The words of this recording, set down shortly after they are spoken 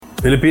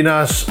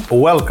Pilipinas,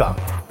 welcome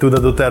to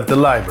the Duterte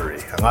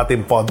Library, ang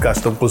ating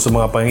podcast tungkol sa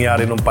mga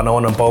pangyayari noong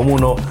panahon ng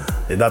pamumuno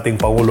ni dating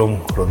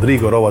Pangulong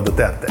Rodrigo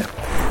Duterte.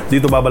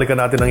 Dito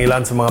babalikan natin ang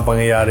ilan sa mga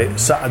pangyayari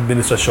sa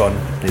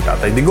administrasyon ni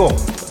Tatay Digong.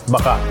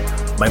 Baka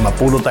may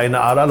mapulot tayo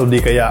na aral o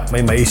di kaya may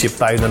maisip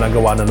tayo na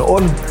nagawa na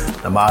noon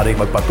na maaaring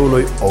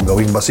magpatuloy o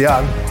gawing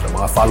basihan sa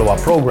mga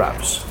follow-up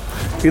programs.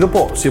 Ito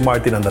po si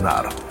Martin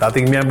Andanar,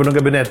 dating miyembro ng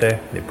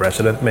gabinete ni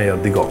President Mayor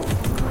Digong.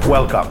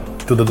 Welcome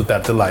to the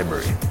Duterte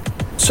Library.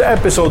 Sa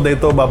episode na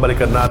ito,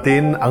 babalikan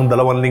natin ang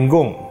 2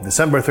 linggong,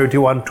 December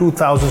 31,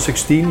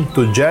 2016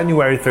 to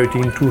January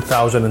 13,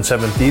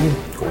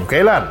 2017, kung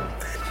kailan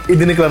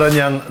idiniklara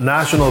niyang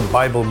National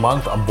Bible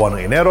Month ang buwan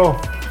ng Enero,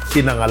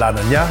 kinangalanan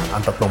niya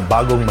ang 3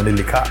 bagong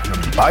manlilikha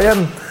ng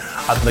bayan,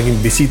 at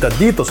naging bisita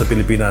dito sa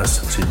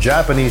Pilipinas si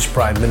Japanese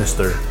Prime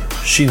Minister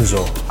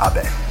Shinzo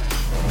Abe.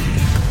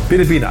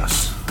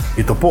 Pilipinas,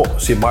 ito po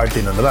si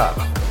Martin Andanar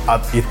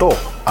at ito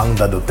ang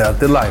The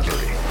Duterte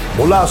Library.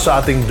 Mula sa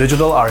ating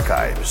digital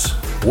archives,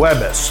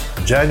 Huwebes,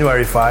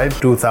 January 5,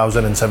 2017,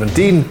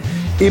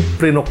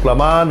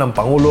 iprinoklama ng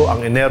Pangulo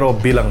ang Enero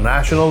bilang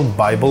National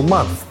Bible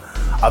Month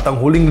at ang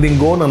huling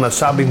linggo ng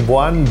nasabing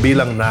buwan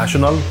bilang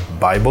National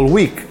Bible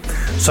Week.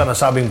 Sa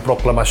nasabing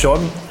proklamasyon,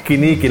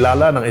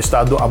 kinikilala ng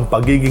Estado ang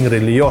pagiging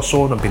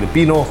reliyoso ng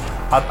Pilipino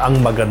at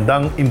ang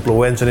magandang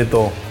impluwensya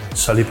nito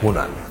sa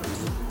lipunan.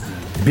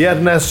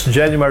 Biyernes,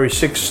 January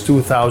 6,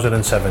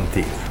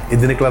 2017,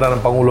 idineklara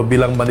ng Pangulo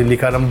bilang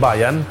manlilikha ng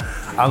bayan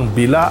ang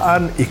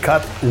Bilaan Ikat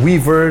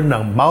Weaver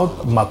ng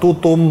Mount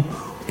Matutum,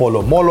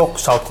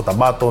 Polomolok, South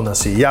Cotabato na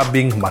si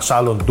Yabing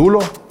Masalon Dulo,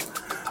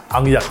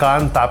 ang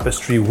Yakan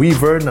Tapestry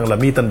Weaver ng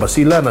Lamitan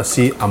Basila na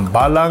si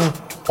Ambalang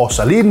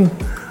Osalin,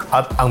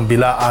 at ang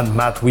Bilaan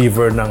Mat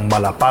Weaver ng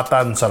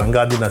Malapatan,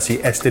 Sarangani na si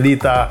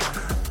Estelita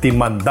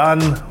Timandan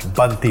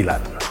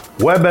Bantilan.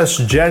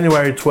 Huwebes,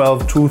 January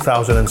 12,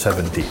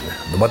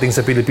 2017. Dumating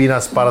sa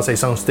Pilipinas para sa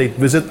isang state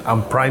visit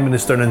ang Prime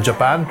Minister ng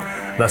Japan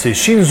na si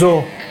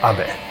Shinzo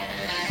Abe.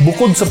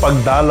 Bukod sa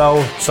pagdalaw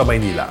sa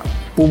Maynila,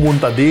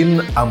 pumunta din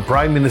ang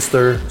Prime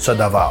Minister sa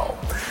Davao.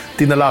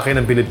 Tinalakay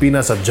ng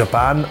Pilipinas at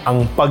Japan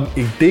ang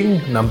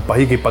pag-igting ng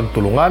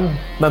pakikipagtulungan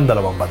ng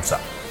dalawang bansa.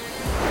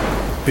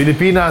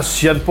 Pilipinas,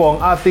 yan po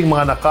ang ating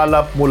mga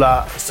nakalap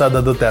mula sa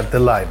The Duterte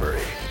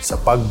Library. Sa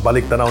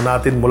pagbalik tanaw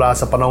natin mula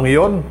sa panahong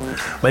iyon,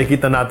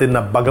 makikita natin na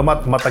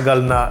bagamat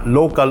matagal na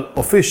local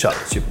official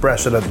si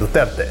President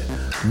Duterte,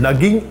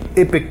 naging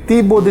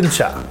epektibo din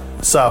siya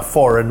sa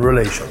foreign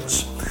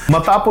relations.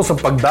 Matapos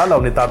ang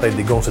pagdalaw ni Tatay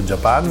Digong sa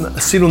Japan,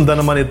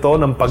 sinundan naman ito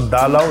ng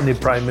pagdalaw ni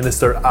Prime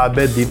Minister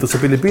Abe dito sa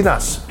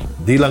Pilipinas.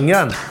 Di lang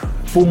yan,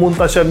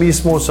 pumunta siya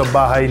mismo sa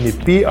bahay ni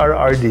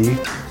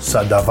PRRD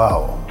sa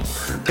Davao.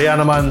 Kaya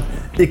naman,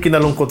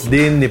 ikinalungkot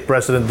din ni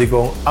President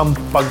Digong ang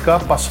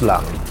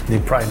pagkapaslang ni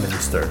Prime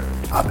Minister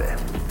Abe.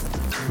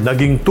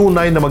 Naging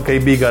tunay na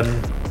magkaibigan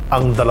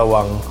ang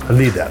dalawang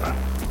leader.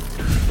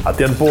 At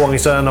yan po ang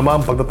isa na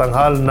naman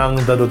pagtatanghal ng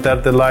The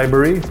Duterte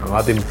Library, ang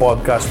ating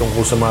podcast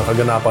tungkol sa mga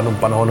kaganapan ng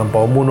panahon ng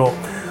pamumuno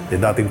ni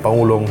dating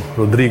Pangulong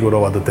Rodrigo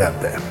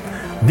Duterte.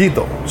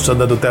 Dito sa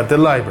The Duterte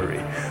Library,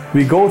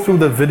 we go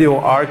through the video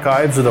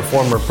archives of the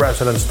former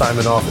president's time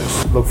in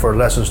office, look for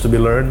lessons to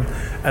be learned,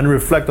 and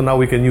reflect on how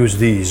we can use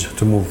these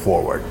to move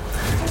forward.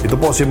 Ito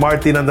po si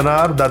Martin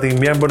Andanar, dating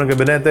miyembro ng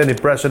gabinete ni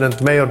President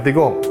Mayor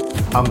Digong,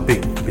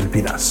 Amping,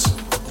 Pilipinas.